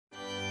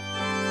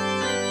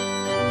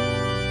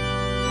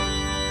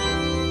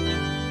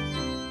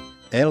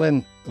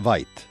Elen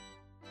Vajt.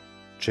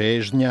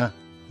 Čežnja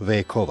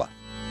vekova.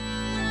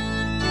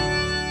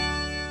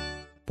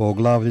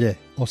 Poglavlje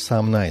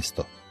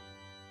 18.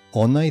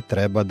 Onaj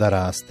treba da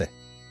raste.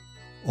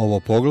 Ovo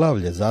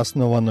poglavlje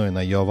zasnovano je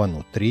na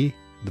Jovanu 3,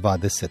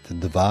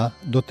 22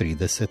 do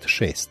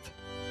 36.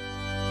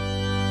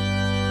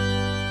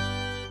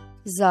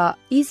 Za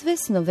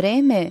izvesno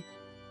vreme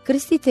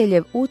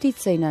krstiteljev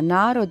uticaj na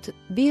narod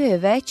bio je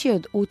veći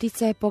od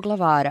uticaja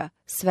poglavara,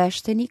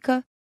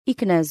 sveštenika i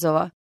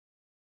knezova.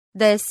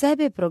 Da je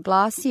sebe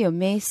proglasio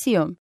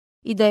Mesijom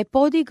i da je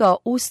podigao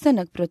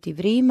ustanak protiv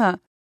Rima,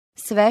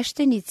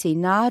 sveštenici i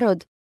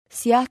narod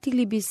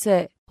sjatili bi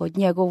se pod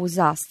njegovu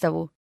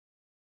zastavu.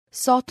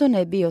 Soton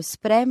je bio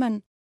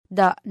spreman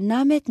da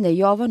nametne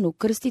Jovanu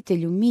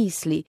krstitelju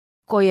misli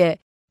koje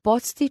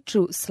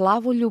podstiču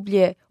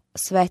slavoljublje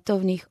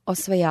svetovnih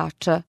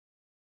osvajača.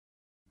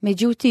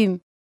 Međutim,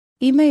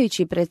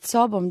 imajući pred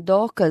sobom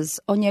dokaz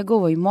o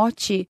njegovoj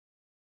moći,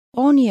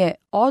 on je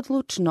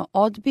odlučno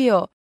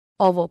odbio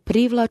ovo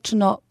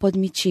privlačno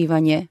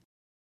podmićivanje.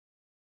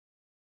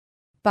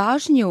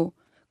 Pažnju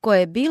koja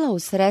je bila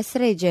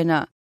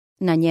usredsređena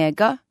na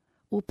njega,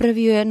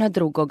 upravio je na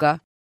drugoga.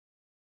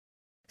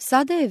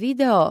 Sada je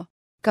video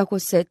kako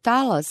se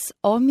talas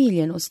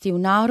omiljenosti u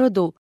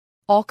narodu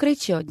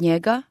okreće od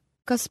njega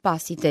ka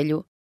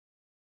Spasitelju.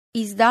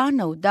 Iz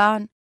dana u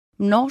dan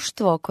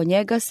mnoštvo oko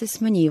njega se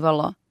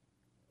smanjivalo.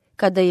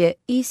 Kada je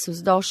Isus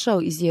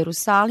došao iz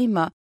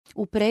Jerusalima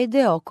u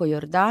predeo oko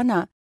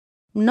Jordana,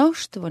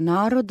 mnoštvo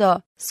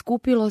naroda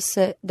skupilo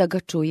se da ga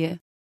čuje.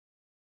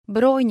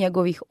 Broj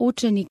njegovih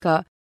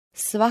učenika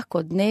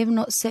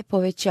svakodnevno se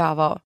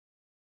povećavao.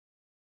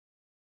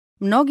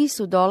 Mnogi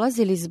su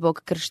dolazili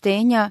zbog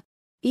krštenja,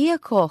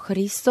 iako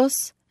Hristos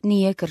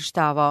nije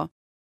krštavao.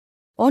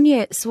 On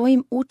je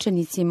svojim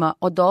učenicima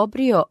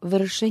odobrio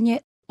vršenje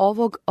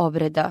ovog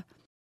obreda.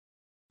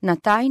 Na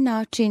taj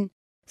način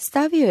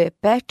stavio je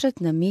pečat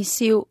na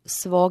misiju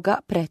svoga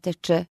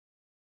preteče.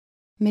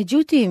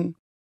 Međutim,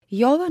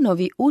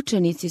 Jovanovi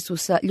učenici su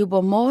sa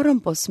ljubomorom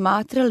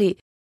posmatrali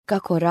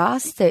kako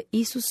raste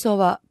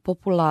Isusova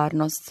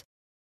popularnost.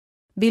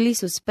 Bili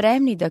su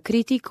spremni da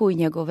kritikuju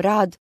njegov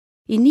rad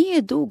i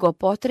nije dugo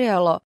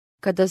potrajalo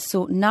kada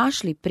su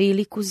našli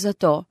priliku za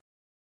to.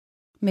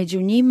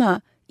 Među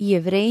njima i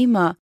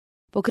Jevrejima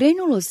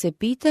pokrenulo se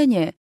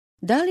pitanje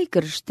da li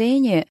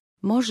krštenje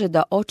može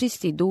da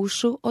očisti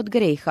dušu od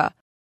greha.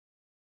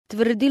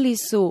 Tvrdili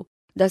su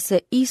da se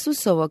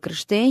Isusovo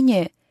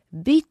krštenje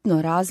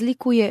bitno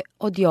razlikuje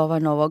od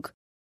Jovanovog.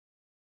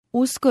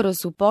 Uskoro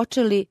su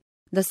počeli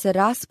da se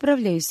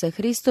raspravljaju sa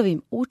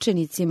Hristovim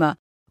učenicima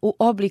u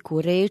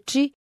obliku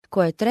reči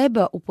koje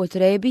treba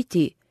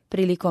upotrebiti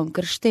prilikom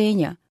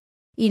krštenja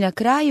i na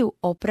kraju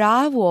o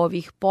pravu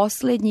ovih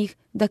poslednjih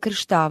da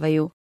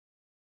krštavaju.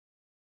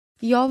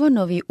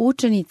 Jovanovi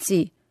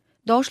učenici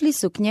došli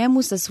su k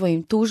njemu sa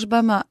svojim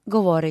tužbama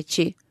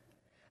govoreći: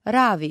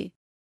 Ravi,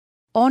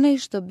 onaj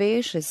što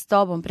beše s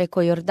tobom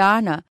preko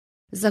Jordana,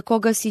 za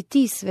koga si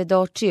ti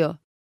svedočio,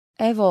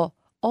 evo,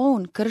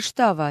 on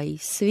krštava i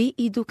svi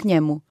idu k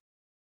njemu.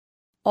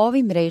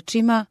 Ovim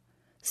rečima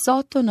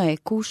Sotona je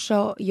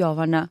kušao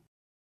Jovana.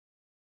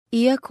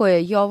 Iako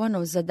je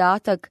Jovanov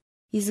zadatak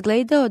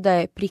izgledao da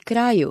je pri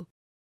kraju,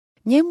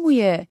 njemu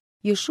je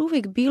još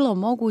uvijek bilo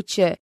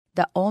moguće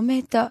da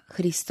ometa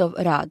Hristov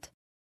rad.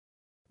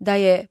 Da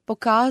je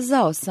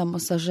pokazao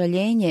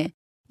samosažaljenje,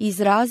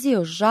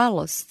 izrazio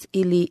žalost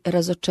ili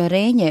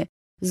razočarenje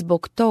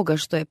zbog toga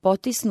što je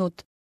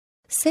potisnut,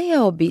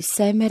 sejao bi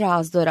seme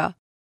razdora,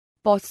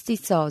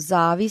 podsticao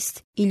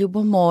zavist i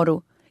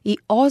ljubomoru i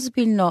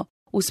ozbiljno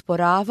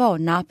usporavao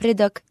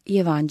napredak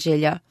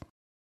evanđelja.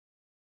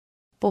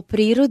 Po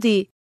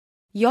prirodi,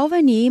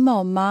 Jovan je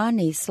imao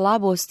mane i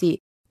slabosti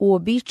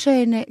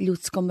uobičajene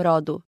ljudskom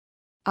rodu,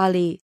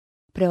 ali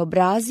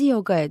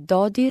preobrazio ga je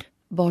dodir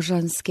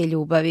božanske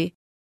ljubavi.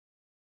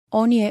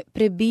 On je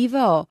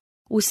prebivao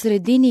u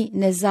sredini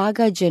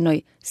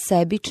nezagađenoj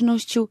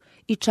sebičnošću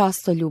i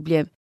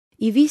častoljubljem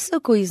i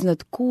visoko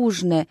iznad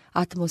kužne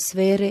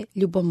atmosfere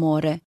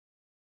ljubomore.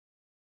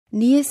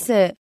 Nije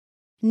se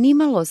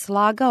nimalo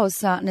slagao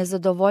sa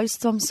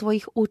nezadovoljstvom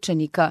svojih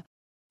učenika,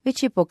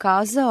 već je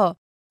pokazao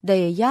da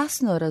je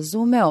jasno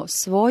razumeo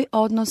svoj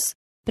odnos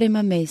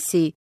prema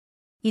Mesiji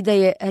i da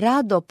je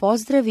rado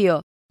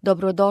pozdravio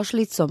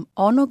dobrodošlicom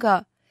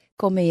onoga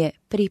kome je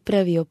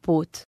pripravio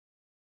put.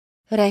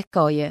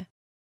 Rekao je: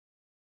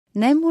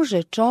 Ne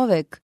može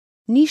čovek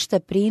ništa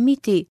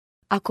primiti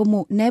ako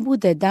mu ne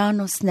bude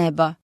dano s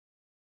neba.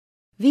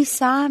 Vi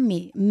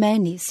sami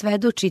meni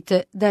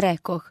svedočite da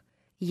rekoh: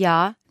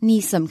 Ja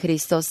nisam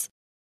Hristos,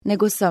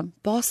 nego sam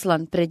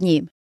poslan pred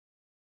njim.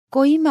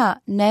 Ko ima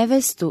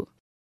nevestu,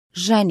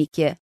 ženik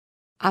je,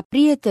 a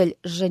prijatelj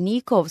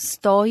ženikov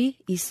stoji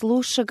i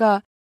sluša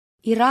ga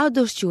i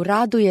radošću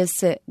raduje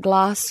se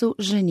glasu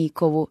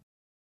ženikovu.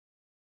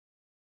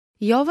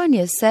 Jovan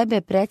je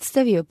sebe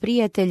predstavio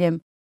prijateljem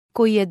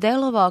koji je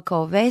delovao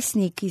kao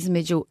vesnik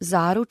između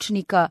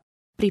zaručnika,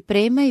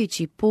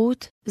 pripremajući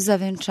put za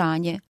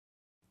venčanje.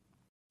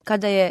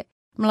 Kada je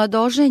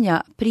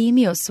mladoženja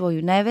primio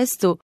svoju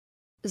nevestu,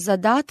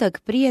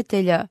 zadatak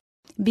prijatelja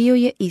bio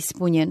je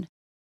ispunjen.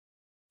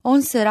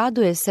 On se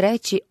raduje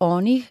sreći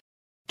onih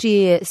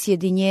čije je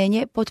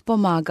sjedinjenje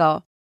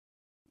potpomagao.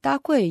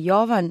 Tako je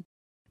Jovan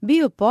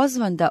bio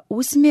pozvan da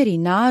usmjeri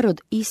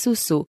narod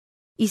Isusu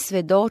i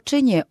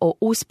svjedočenje o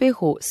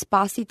uspjehu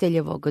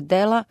spasiteljevog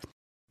dela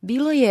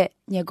bilo je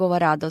njegova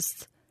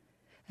radost.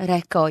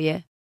 Rekao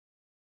je: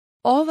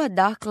 ova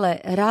dakle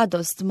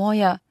radost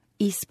moja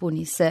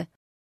ispuni se.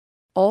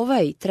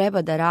 Ovaj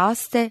treba da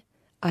raste,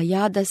 a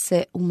ja da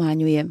se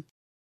umanjujem.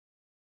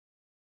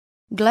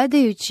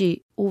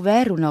 Gledajući u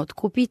veru na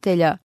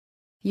otkupitelja,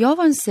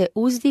 Jovan se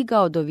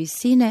uzdigao do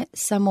visine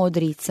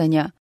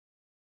samoodricanja.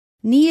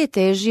 Nije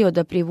težio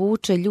da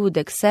privuče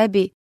ljude k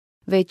sebi,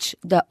 već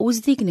da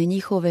uzdigne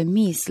njihove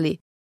misli,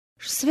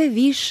 sve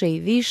više i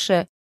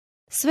više,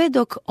 sve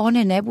dok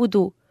one ne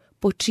budu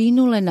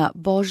počinule na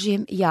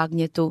Božjem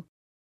jagnjetu.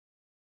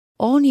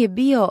 On je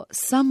bio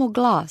samo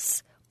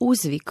glas,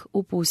 uzvik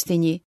u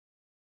pustinji.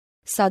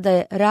 Sada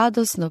je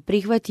radosno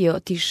prihvatio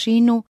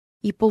tišinu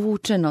i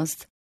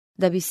povučenost,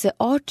 da bi se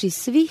oči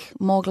svih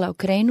mogla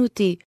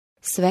okrenuti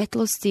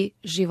svetlosti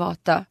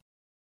života.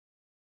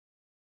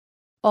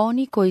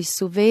 Oni koji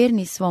su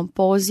verni svom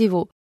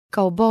pozivu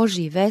kao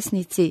Božji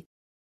vesnici,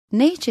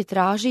 neće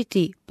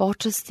tražiti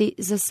počasti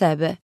za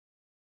sebe.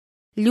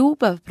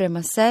 Ljubav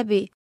prema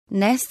sebi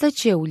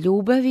nestaće u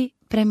ljubavi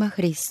prema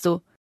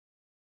Hristu.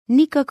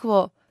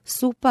 Nikakvo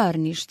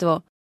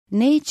suparništvo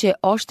neće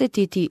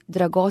oštetiti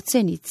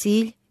dragoceni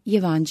cilj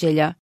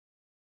Evanđelja.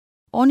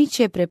 Oni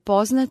će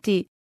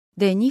prepoznati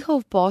da je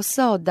njihov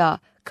posao da,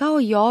 kao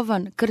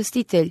Jovan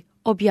Krstitelj,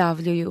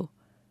 objavljuju: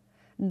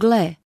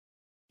 gle,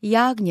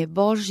 jagnje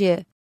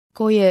Božje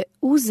koje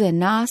uze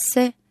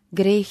nase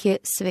grehe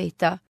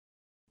sveta.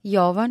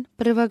 Jovan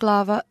 1.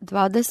 glava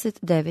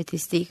 29.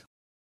 stih.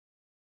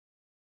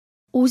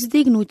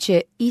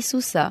 Uzdignuće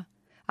Isusa,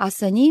 a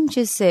sa njim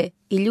će se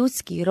i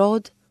ljudski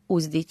rod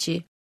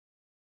uzdići.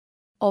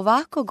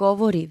 Ovako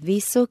govori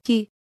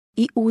visoki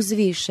i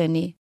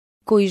uzvišeni,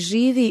 koji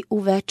živi u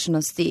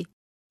večnosti,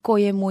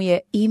 kojemu je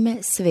ime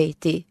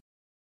sveti.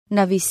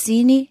 Na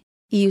visini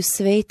i u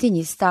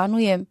svetinji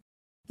stanujem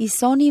i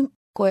s onim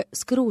koje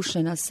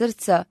skrušena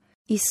srca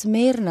i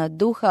smerna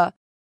duha,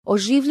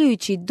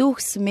 oživljujući duh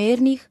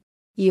smernih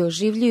i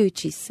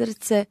oživljujući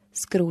srce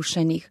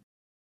skrušenih.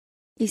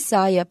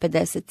 Isaja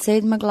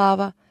 57.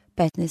 glava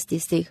 15.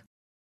 stih.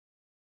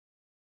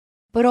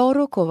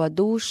 Prorokova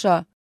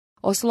duša,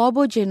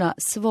 oslobođena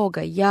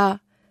svoga ja,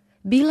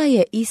 bila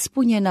je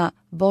ispunjena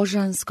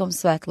božanskom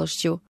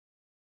svetlošću.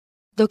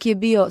 Dok je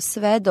bio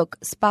svedok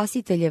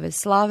spasiteljeve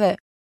slave,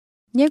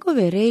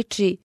 njegove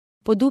reči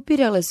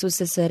podupirale su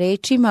se sa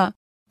rečima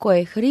koje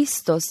je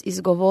Hristos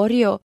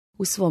izgovorio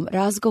u svom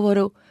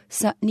razgovoru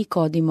sa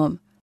Nikodimom.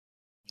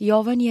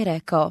 Jovan je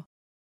rekao: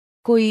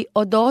 koji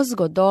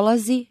odozgo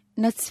dolazi,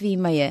 nad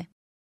svima je,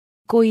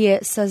 koji je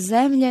sa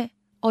zemlje,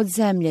 od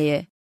zemlje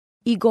je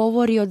i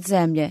govori od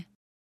zemlje,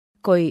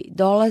 koji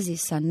dolazi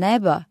sa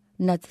neba,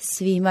 nad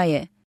svima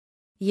je,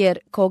 jer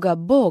koga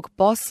Bog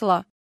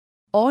posla,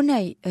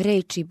 onaj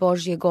reči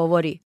Božje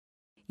govori,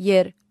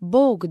 jer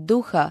Bog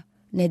duha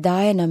ne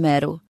daje na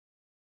meru.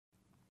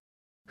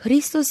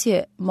 Hristos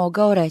je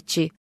mogao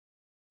reći: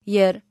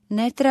 jer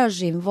ne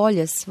tražim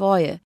volje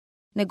svoje,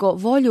 nego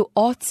volju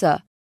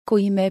Oca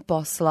koji me je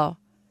poslao.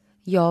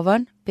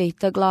 Jovan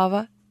 5.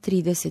 glava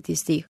 30.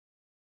 stih.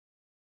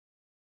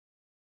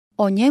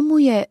 O njemu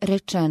je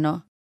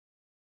rečeno: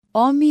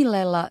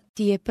 omilela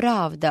ti je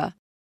pravda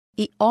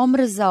i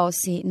omrzao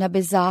si na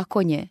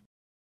bezakonje.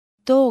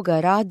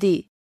 Toga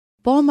radi,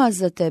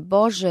 pomazate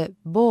Bože,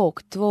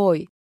 Bog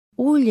tvoj,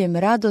 uljem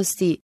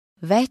radosti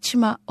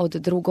većma od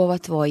drugova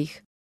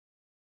tvojih.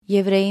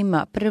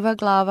 Jevrejima 1.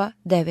 glava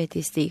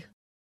 9. stih.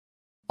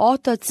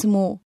 Otac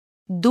mu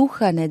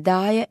duha ne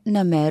daje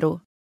na meru.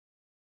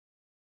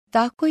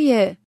 Tako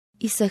je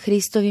i sa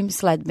Hristovim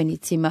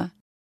sledbenicima.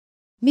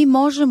 Mi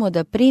možemo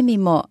da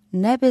primimo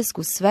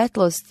nebesku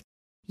svetlost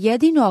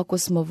jedino ako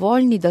smo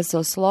voljni da se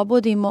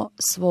oslobodimo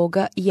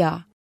svoga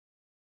ja.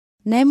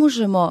 Ne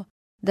možemo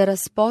da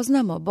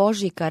raspoznamo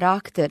Božji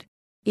karakter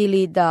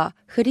ili da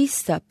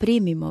Hrista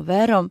primimo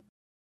verom,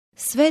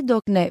 sve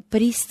dok ne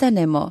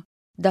pristanemo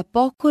da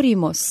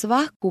pokorimo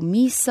svaku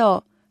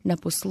misao na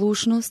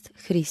poslušnost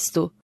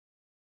Hristu.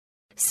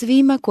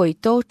 Svima koji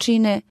to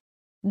čine,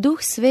 Duh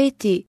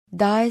Sveti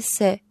daje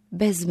se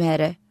bez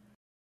mere.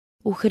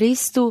 U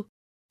Hristu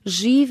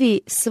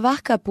živi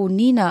svaka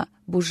punina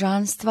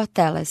božanstva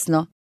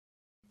telesno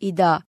i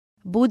da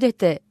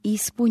budete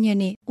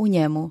ispunjeni u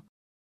njemu.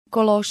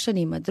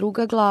 Kološanima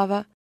 2.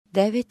 glava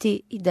 9.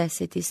 i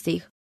 10.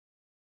 stih.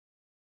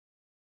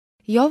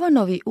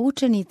 Jovanovi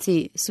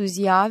učenici su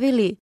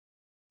izjavili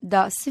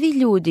da svi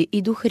ljudi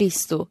idu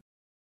Hristu,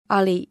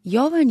 ali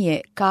Jovan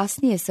je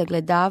kasnije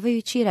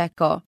sagledavajući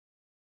rekao: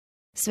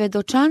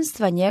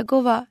 svedočanstva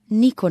njegova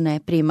niko ne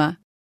prima.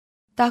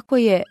 Tako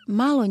je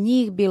malo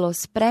njih bilo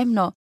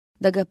spremno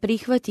da ga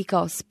prihvati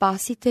kao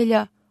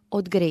spasitelja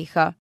od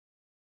greha.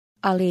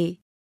 Ali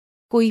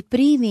koji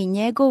primi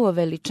njegovo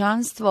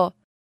veličanstvo,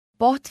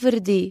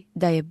 potvrdi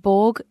da je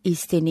Bog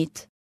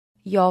istinit.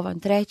 Jovan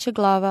 3.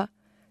 glava,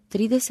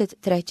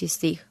 33.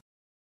 stih.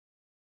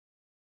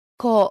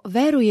 Ko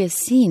veruje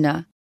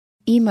Sina,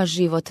 ima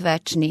život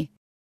večni.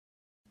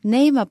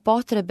 Nema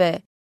potrebe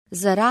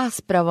za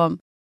raspravom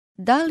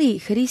da li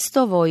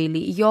Hristovo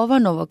ili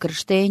Jovanovo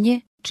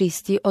krštenje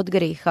čisti od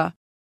greha.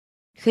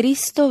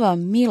 Hristova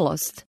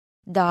milost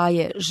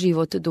daje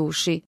život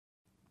duši.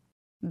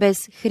 Bez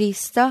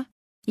Hrista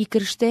i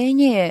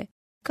krštenje je,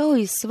 kao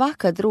i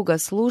svaka druga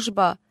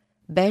služba,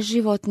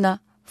 beživotna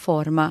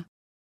forma.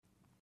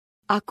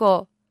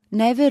 Ako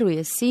ne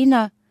veruje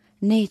Sina,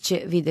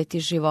 neće vidjeti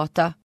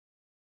života.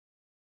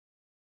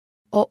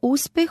 O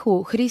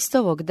uspehu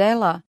Hristovog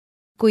dela,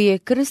 koji je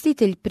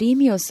krstitelj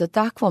primio sa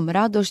takvom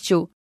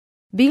radošću,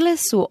 bile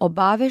su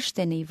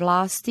obaveštene i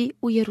vlasti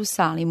u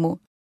Jerusalimu.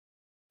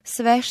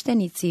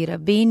 Sveštenici i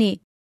rabini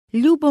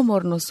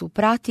ljubomorno su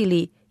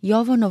pratili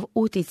Jovanov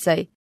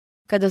uticaj,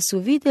 kada su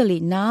vidjeli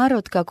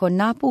narod kako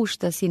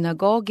napušta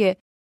sinagoge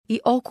i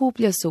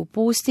okuplja se u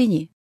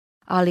pustinji,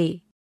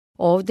 ali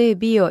ovdje je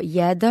bio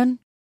jedan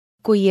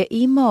koji je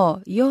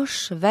imao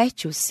još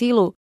veću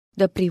silu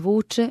da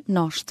privuče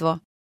mnoštvo.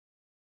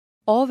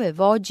 Ove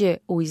vođe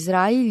u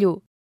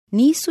Izraelju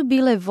nisu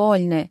bile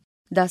voljne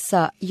da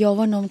sa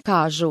Jovanom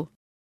kažu: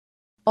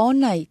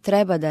 onaj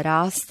treba da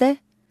raste,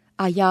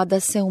 a ja da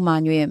se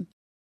umanjujem.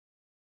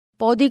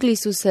 Podigli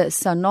su se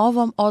sa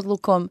novom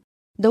odlukom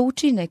da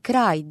učine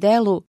kraj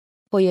delu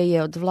koje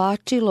je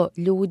odvlačilo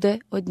ljude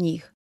od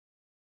njih.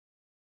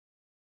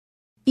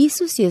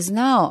 Isus je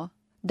znao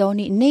da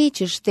oni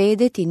neće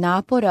štedeti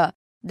napora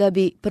da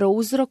bi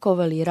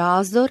prouzrokovali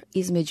razdor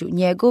između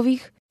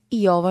njegovih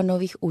i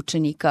Jovanovih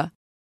učenika.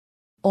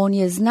 On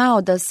je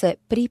znao da se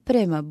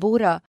priprema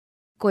bura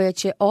koja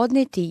će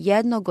odneti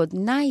jednog od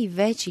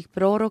najvećih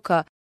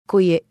proroka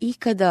koji je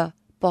ikada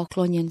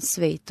poklonjen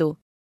svetu.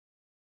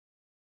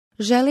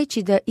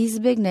 Želeći da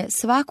izbjegne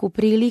svaku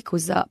priliku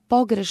za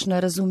pogrešno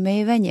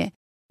razumevanje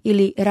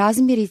ili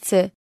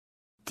razmirice,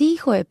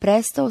 tiho je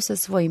prestao sa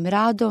svojim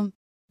radom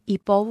i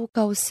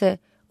povukao se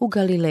u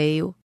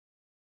Galileju.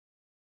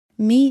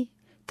 Mi,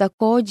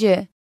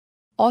 također,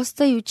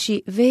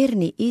 ostajući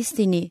verni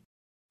istini,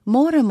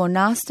 moramo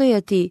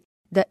nastojati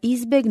da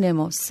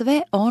izbjegnemo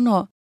sve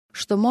ono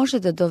što može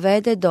da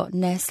dovede do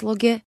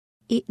nesloge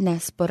i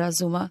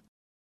nesporazuma.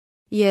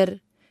 Jer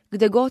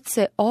gde god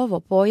se ovo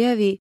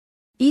pojavi,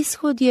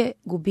 ishod je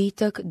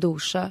gubitak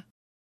duša.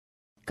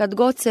 Kad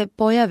god se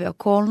pojave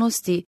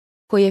okolnosti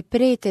koje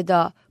prete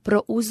da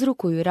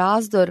prouzrokuju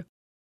razdor,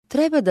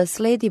 treba da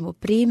sledimo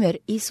primjer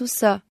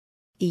Isusa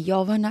i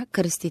Jovana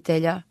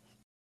Krstitelja.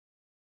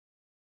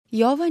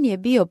 Jovan je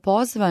bio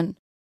pozvan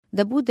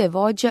da bude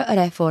vođa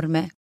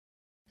reforme.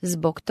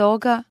 Zbog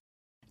toga,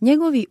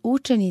 njegovi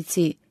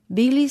učenici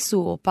bili su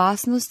u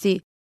opasnosti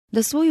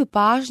da svoju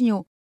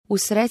pažnju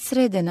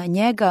usredsrede na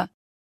njega,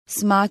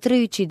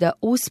 smatrajući da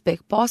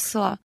uspeh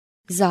posla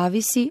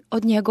zavisi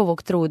od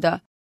njegovog truda,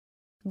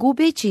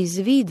 gubeći iz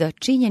vida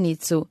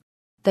činjenicu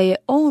da je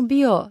on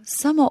bio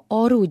samo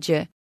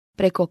oruđe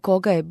preko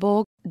koga je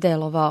Bog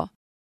delovao.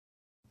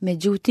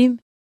 Međutim,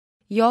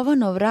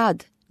 Jovanov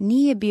rad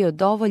nije bio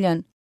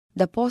dovoljan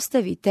da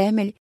postavi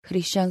temelj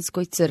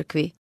hrišćanskoj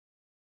crkvi.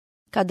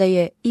 Kada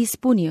je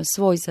ispunio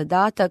svoj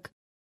zadatak,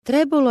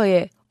 trebalo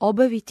je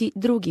obaviti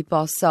drugi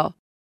posao,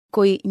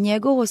 koji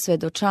njegovo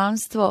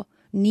svedočanstvo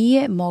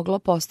nije moglo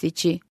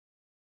postići.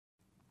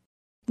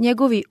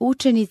 Njegovi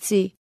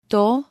učenici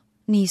to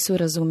nisu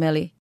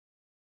razumeli.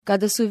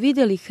 Kada su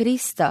vidjeli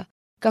Hrista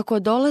kako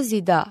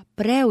dolazi da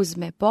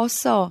preuzme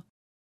posao,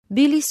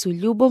 bili su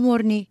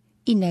ljubomorni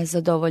i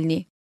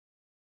nezadovoljni.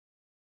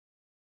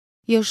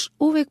 Još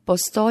uvijek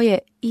postoje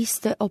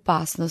iste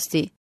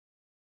opasnosti.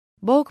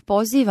 Bog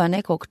poziva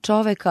nekog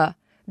čoveka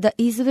da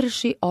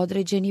izvrši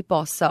određeni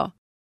posao.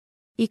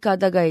 I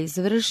kada ga je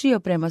izvršio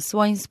prema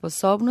svojim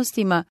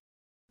sposobnostima,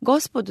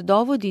 Gospod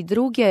dovodi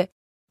druge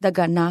da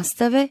ga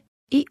nastave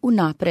i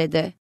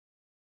unaprede.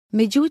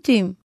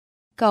 Međutim,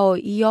 kao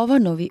i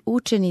Jovanovi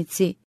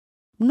učenici,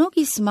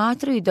 mnogi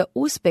smatraju da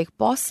uspeh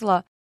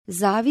posla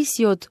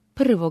zavisi od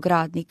prvog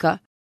radnika.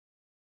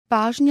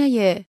 Pažnja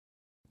je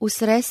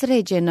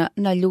usredsređena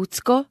na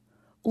ljudsko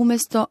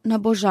umjesto na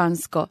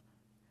božansko,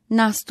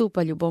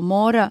 nastupa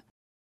ljubomora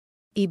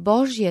i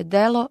Božje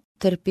delo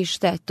trpi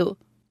štetu.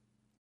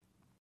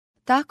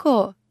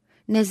 Tako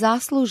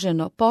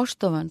nezasluženo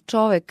poštovan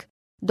čovjek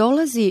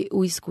dolazi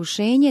u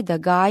iskušenje da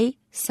gaji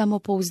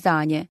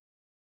samopouzdanje.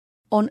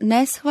 On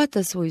ne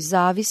shvata svoju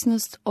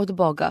zavisnost od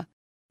Boga.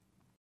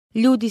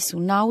 Ljudi su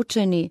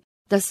naučeni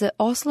da se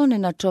oslone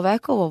na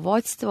čovekovo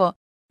vođstvo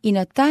i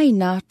na taj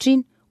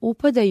način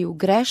upadaju u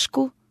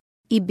grešku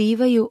i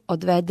bivaju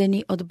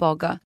odvedeni od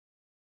Boga.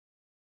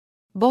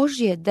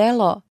 Božje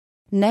delo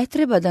ne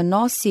treba da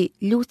nosi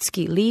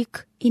ljudski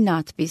lik i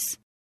natpis.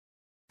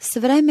 S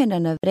vremena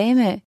na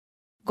vreme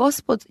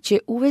Gospod će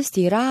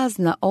uvesti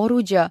razna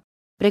oruđa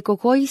preko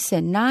kojih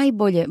se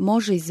najbolje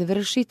može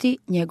izvršiti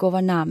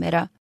njegova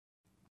namera.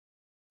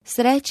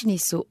 Srećni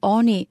su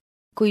oni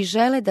koji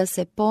žele da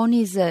se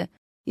ponize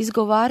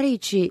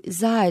izgovarajući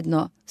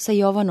zajedno sa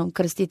Jovanom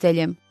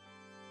Krstiteljem: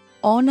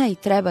 onaj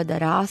treba da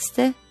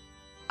raste,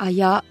 a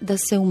ja da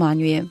se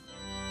umanjujem.